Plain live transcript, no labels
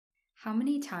How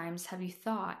many times have you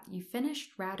thought you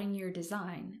finished routing your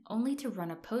design only to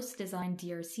run a post-design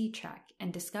DRC check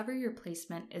and discover your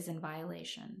placement is in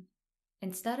violation?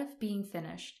 Instead of being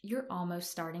finished, you're almost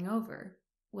starting over.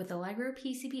 With Allegro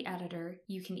PCB Editor,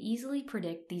 you can easily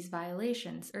predict these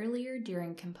violations earlier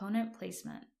during component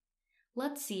placement.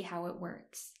 Let's see how it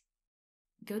works.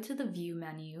 Go to the View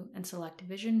menu and select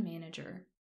Vision Manager.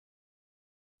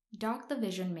 Dock the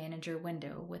Vision Manager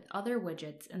window with other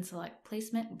widgets and select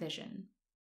Placement Vision.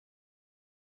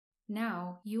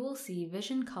 Now, you will see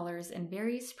vision colors and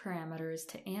various parameters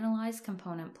to analyze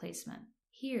component placement.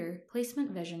 Here,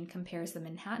 Placement Vision compares the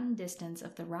Manhattan distance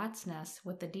of the rat's nest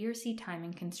with the DRC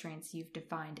timing constraints you've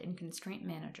defined in Constraint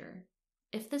Manager.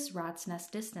 If this rat's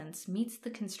nest distance meets the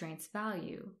constraint's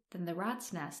value, then the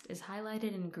rat's nest is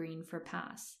highlighted in green for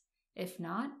pass. If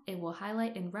not, it will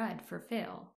highlight in red for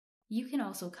fail. You can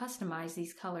also customize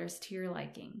these colors to your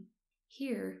liking.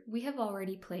 Here, we have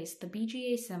already placed the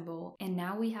BGA symbol, and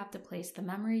now we have to place the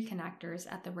memory connectors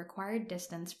at the required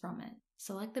distance from it.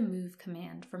 Select the Move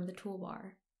command from the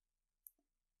toolbar.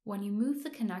 When you move the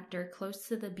connector close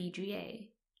to the BGA,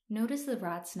 notice the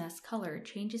rat's nest color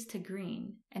changes to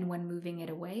green, and when moving it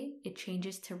away, it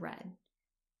changes to red.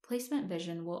 Placement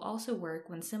Vision will also work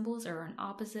when symbols are on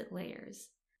opposite layers.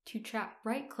 To check,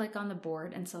 right-click on the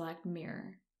board and select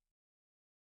Mirror.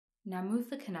 Now move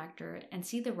the connector and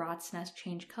see the rat's nest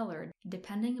change color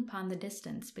depending upon the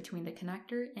distance between the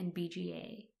connector and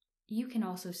BGA. You can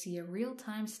also see a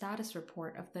real-time status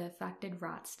report of the affected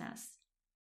rat's nest.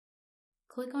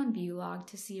 Click on View Log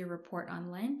to see a report on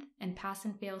length and pass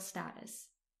and fail status.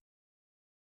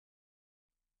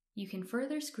 You can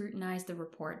further scrutinize the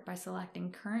report by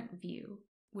selecting Current View,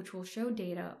 which will show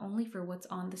data only for what's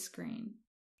on the screen.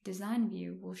 Design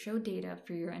View will show data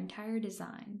for your entire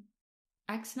design.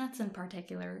 X-nuts in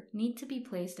particular need to be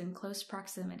placed in close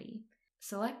proximity.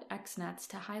 Select X-nuts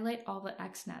to highlight all the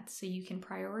X-nuts so you can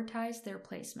prioritize their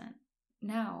placement.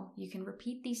 Now, you can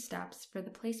repeat these steps for the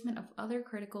placement of other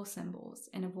critical symbols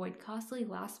and avoid costly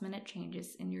last-minute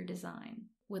changes in your design.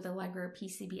 With Allegro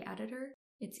PCB Editor,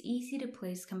 it's easy to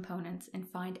place components and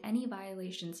find any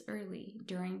violations early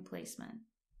during placement.